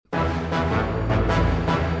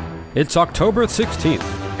It's October 16th,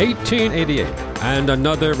 1888, and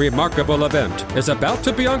another remarkable event is about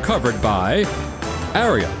to be uncovered by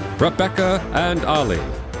Ariel, Rebecca, and Ali,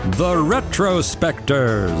 the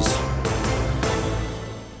Retrospectors.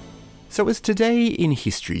 So it was today in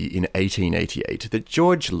history in 1888 that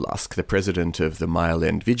George Lusk, the president of the Mile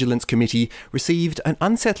End Vigilance Committee, received an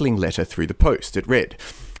unsettling letter through the post. It read,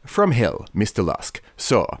 "From hell, Mr. Lusk.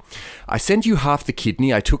 So, I send you half the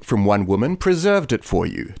kidney I took from one woman, preserved it for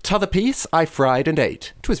you. T'other piece I fried and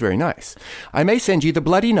ate. 'Twas very nice. I may send you the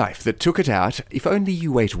bloody knife that took it out, if only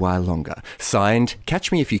you wait a while longer. Signed,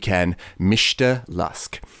 catch me if you can, Mr.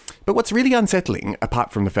 Lusk." But what's really unsettling,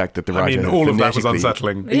 apart from the fact that the writer... I mean, all of that was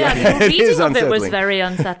unsettling. Yeah, the reading of it was very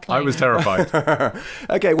unsettling. I was terrified.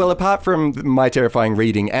 Okay, well, apart from my terrifying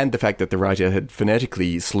reading and the fact that the writer had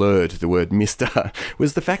phonetically slurred the word Mr.,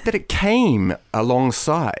 was the fact that it came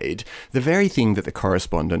alongside the very thing that the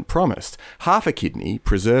correspondent promised. Half a kidney,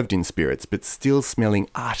 preserved in spirits, but still smelling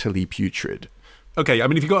utterly putrid. Okay, I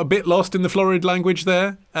mean, if you got a bit lost in the florid language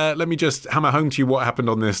there, let me just hammer home to you what happened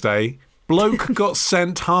on this day. Bloke got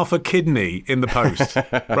sent half a kidney in the post,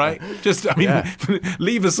 right? Just, I mean,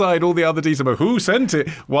 leave aside all the other details about who sent it,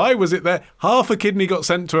 why was it there. Half a kidney got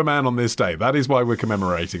sent to a man on this day. That is why we're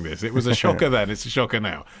commemorating this. It was a shocker then, it's a shocker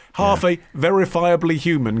now. Half a verifiably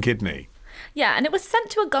human kidney. Yeah, and it was sent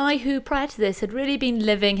to a guy who, prior to this, had really been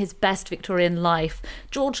living his best Victorian life.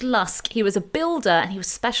 George Lusk, he was a builder and he was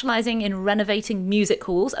specialising in renovating music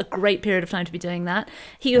halls, a great period of time to be doing that.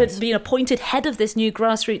 He had been appointed head of this new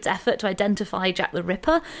grassroots effort to identify Jack the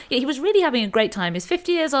Ripper. Yeah, he was really having a great time. He's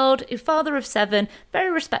 50 years old, a father of 7,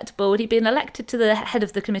 very respectable. He'd been elected to the head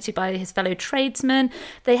of the committee by his fellow tradesmen.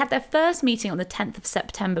 They had their first meeting on the 10th of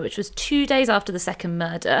September, which was 2 days after the second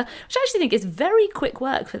murder, which I actually think is very quick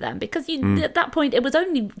work for them because at that point, it was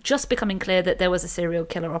only just becoming clear that there was a serial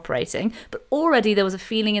killer operating, but already there was a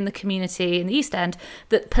feeling in the community in the East End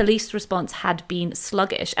that police response had been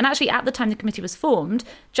sluggish. And actually, at the time the committee was formed,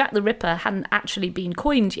 Jack the Ripper hadn't actually been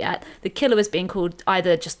coined yet. The killer was being called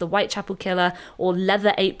either just the Whitechapel Killer or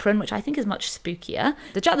Leather Apron, which I think is much spookier.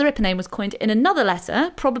 The Jack the Ripper name was coined in another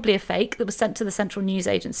letter, probably a fake, that was sent to the Central News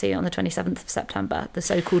Agency on the 27th of September, the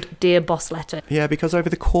so-called Dear Boss letter. Yeah, because over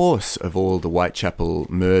the course of all the Whitechapel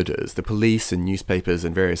murders, the police and newspapers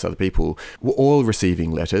and various other people were all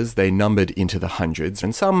receiving letters. They numbered into the hundreds,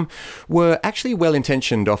 and some were actually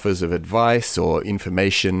well-intentioned offers of advice or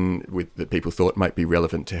information that people thought might be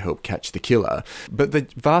relevant to help catch the killer. But the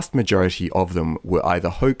vast majority of them were either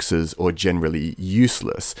hoaxes or generally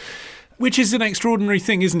useless. Which is an extraordinary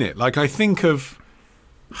thing, isn't it? Like, I think of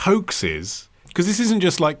hoaxes, because this isn't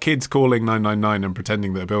just like kids calling 999 and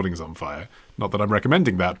pretending that a building's on fire. Not that I'm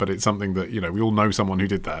recommending that, but it's something that, we all know someone who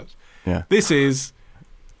did that. Yeah. This is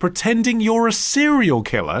pretending you're a serial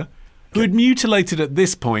killer who had mutilated at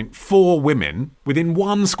this point 4 women within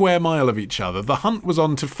 1 square mile of each other. The hunt was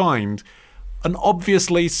on to find an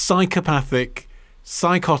obviously psychopathic,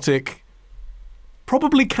 psychotic,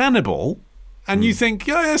 probably cannibal. And you think,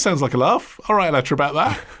 yeah, sounds like a laugh. I'll write a letter about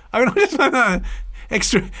that. I mean, I just find that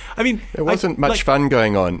extra. I mean, there wasn't much fun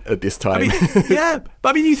going on at this time. I mean, yeah, but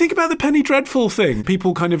I mean, you think about the Penny Dreadful thing.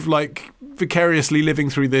 People kind of like vicariously living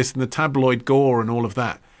through this and the tabloid gore and all of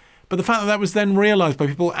that. But the fact that was then realised by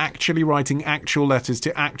people actually writing actual letters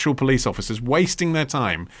to actual police officers, wasting their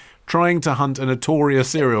time trying to hunt a notorious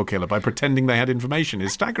serial killer by pretending they had information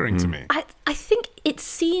is staggering to me. I think it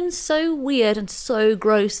seems so weird and so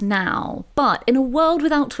gross now, but in a world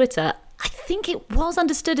without Twitter, I think it was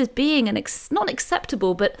understood as being not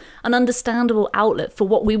acceptable, but an understandable outlet for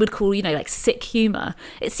what we would call, like sick humour.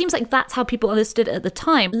 It seems like that's how people understood it at the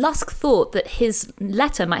time. Lusk thought that his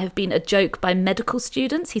letter might have been a joke by medical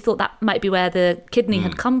students. He thought that might be where the kidney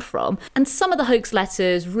had come from. And some of the hoax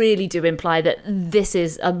letters really do imply that this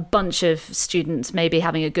is a bunch of students maybe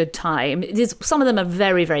having a good time. Some of them are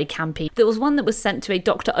very, very campy. There was one that was sent to a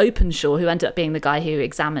Dr. Openshaw, who ended up being the guy who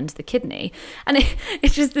examined the kidney. And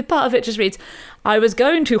it's just, the part of it just reads, "I was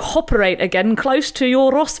going to operate again close to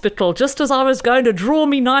your hospital, just as I was going to draw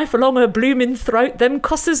me knife along her bloomin' throat, them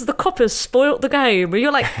cusses the coppers spoilt the game." And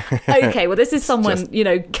you're like, okay, well, this is someone,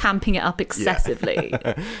 camping it up excessively.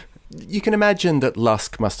 Yeah. You can imagine that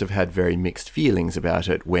Lusk must have had very mixed feelings about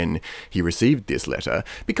it when he received this letter,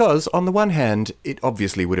 because on the one hand, it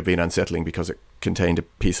obviously would have been unsettling because it contained a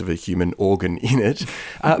piece of a human organ in it,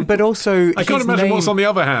 but also... I can't imagine what's on the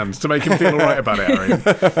other hand to make him feel all right about it,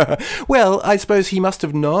 Arian. Well, I suppose he must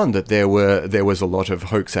have known that there was a lot of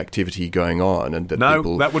hoax activity going on, and that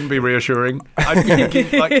that wouldn't be reassuring. I'd be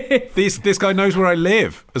thinking, like, this guy knows where I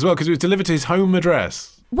live as well, because it was delivered to his home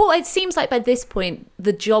address. Well, it seems like by this point,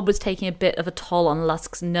 the job was taking a bit of a toll on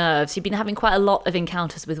Lusk's nerves. He'd been having quite a lot of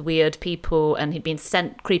encounters with weird people, and he'd been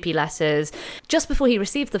sent creepy letters. Just before he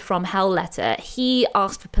received the From Hell letter, he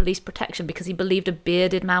asked for police protection because he believed a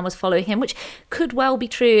bearded man was following him, which could well be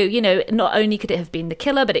true. You know, not only could it have been the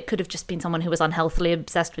killer, but it could have just been someone who was unhealthily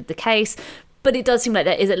obsessed with the case. But it does seem like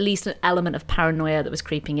there is at least an element of paranoia that was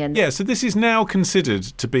creeping in. Yeah, so this is now considered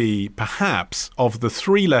to be, perhaps, of the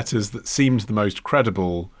 3 letters that seemed the most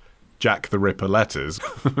credible Jack the Ripper letters,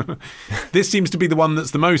 this seems to be the one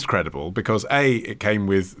that's the most credible because, A, it came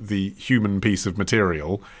with the human piece of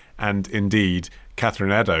material, and indeed,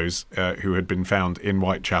 Catherine Eddowes, who had been found in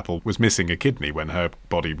Whitechapel, was missing a kidney when her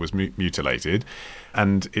body was mutilated.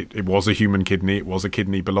 And it was a human kidney. It was a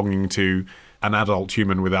kidney belonging to an adult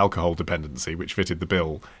human with alcohol dependency, which fitted the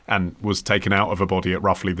bill, and was taken out of a body at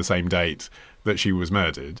roughly the same date that she was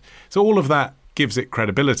murdered. So all of that gives it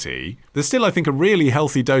credibility. There's still, I think, a really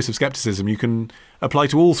healthy dose of skepticism you can apply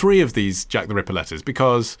to all 3 of these Jack the Ripper letters,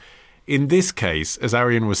 because in this case, as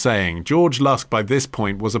Arian was saying, George Lusk by this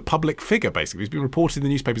point was a public figure, basically. He's been reported in the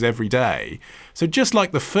newspapers every day. So just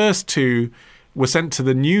like the first 2 were sent to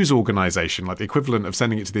the news organisation, like the equivalent of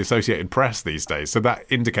sending it to the Associated Press these days, so that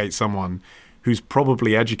indicates someone who's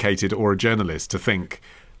probably educated or a journalist to think,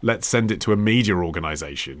 let's send it to a media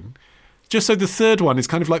organisation. Just so the third one is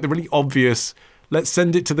kind of like the really obvious, let's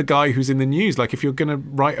send it to the guy who's in the news. Like if you're going to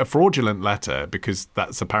write a fraudulent letter, because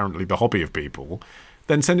that's apparently the hobby of people,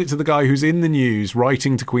 then send it to the guy who's in the news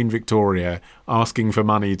writing to Queen Victoria, asking for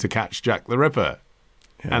money to catch Jack the Ripper.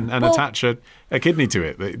 Yeah. And attach a kidney to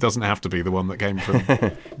it. It doesn't have to be the one that came from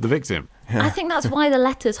the victim. I think that's why the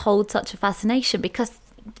letters hold such a fascination, because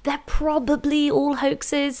they're probably all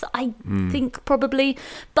hoaxes, I think probably.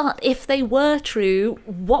 But if they were true,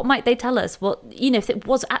 what might they tell us? What, you know, if it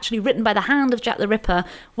was actually written by the hand of Jack the Ripper,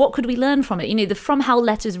 what could we learn from it? You know, the From Hell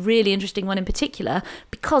letter is really interesting one in particular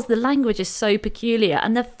because the language is so peculiar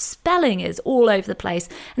and the spelling is all over the place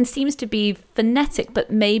and seems to be phonetic,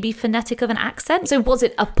 but maybe phonetic of an accent. So was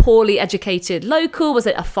it a poorly educated local? Was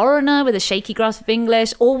it a foreigner with a shaky grasp of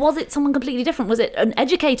English? Or was it someone completely different? Was it an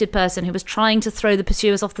educated person who was trying to throw the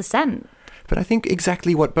pursuers off the scent? But I think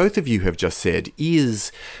exactly what both of you have just said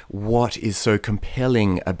is what is so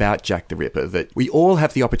compelling about Jack the Ripper, that we all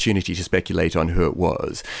have the opportunity to speculate on who it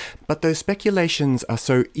was. But those speculations are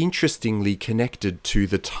so interestingly connected to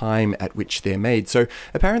the time at which they're made. So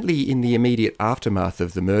apparently in the immediate aftermath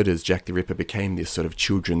of the murders, Jack the Ripper became this sort of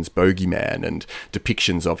children's bogeyman, and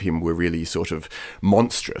depictions of him were really sort of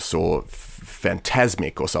monstrous or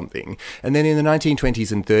phantasmic or something. And then in the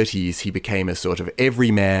 1920s and 30s, he became a sort of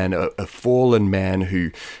everyman, a fallen man who,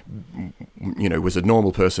 you know, was a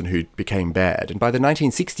normal person who became bad. And by the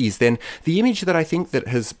 1960s, then the image that I think that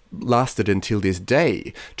has lasted until this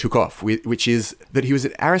day took off, which is that he was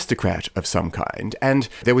an aristocrat of some kind. And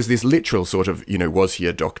there was this literal sort of, you know, was he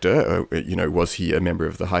a doctor? Or, you know, was he a member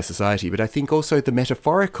of the high society? But I think also the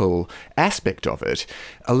metaphorical aspect of it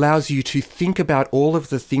allows you to think about all of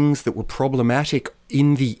the things that were problematic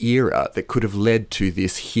in the era that could have led to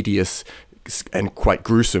this hideous and quite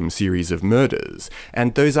gruesome series of murders.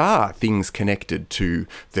 And those are things connected to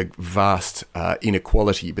the vast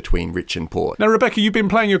inequality between rich and poor. Now, Rebecca, you've been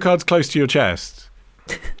playing your cards close to your chest.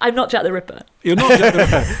 I'm not Jack the Ripper. You're not Jack the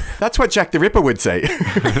Ripper. That's what Jack the Ripper would say.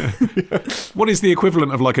 What is the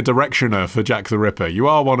equivalent of like a directioner for Jack the Ripper? You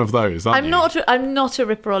are one of those, aren't you? I'm not a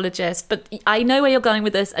Ripperologist, but I know where you're going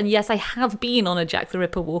with this. And yes, I have been on a Jack the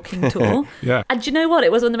Ripper walking tour. Yeah. And do you know what?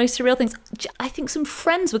 It was one of the most surreal things. I think some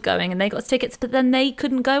friends were going and they got tickets, but then they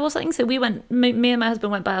couldn't go or something. So we went, me and my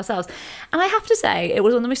husband went by ourselves. And I have to say, it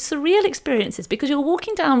was one of the most surreal experiences because you're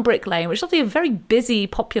walking down Brick Lane, which is obviously a very busy,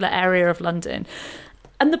 popular area of London.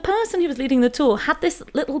 And the person who was leading the tour had this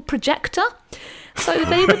little projector. So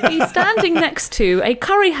they would be standing next to a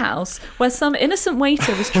curry house where some innocent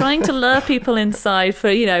waiter was trying to lure people inside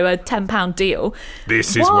for, you know, a £10 deal.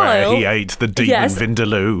 This is where he ate the demon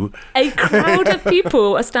Vindaloo. A crowd of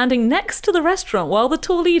people are standing next to the restaurant while the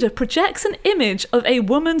tour leader projects an image of a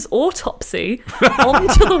woman's autopsy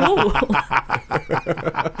onto the wall.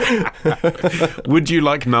 Would you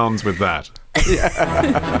like naans with that?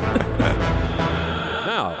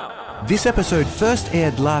 This episode first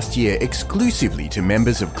aired last year exclusively to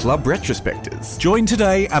members of Club Retrospectors. Join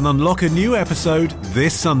today and unlock a new episode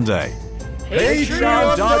this Sunday.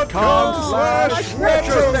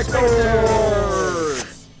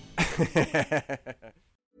 Patreon.com/retrospectors.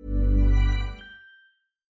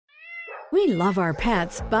 We love our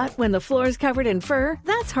pets, but when the floor's covered in fur,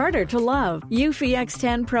 that's harder to love. Eufy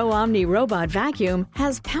X10 Pro Omni Robot Vacuum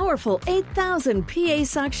has powerful 8,000 PA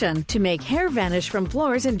suction to make hair vanish from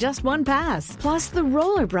floors in just one pass. Plus, the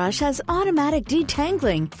roller brush has automatic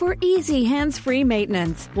detangling for easy hands-free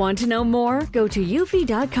maintenance. Want to know more? Go to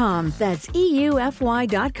eufy.com, that's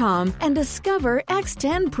EUFY.com, and discover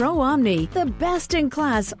X10 Pro Omni, the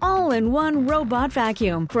best-in-class all-in-one robot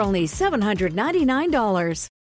vacuum for only $799.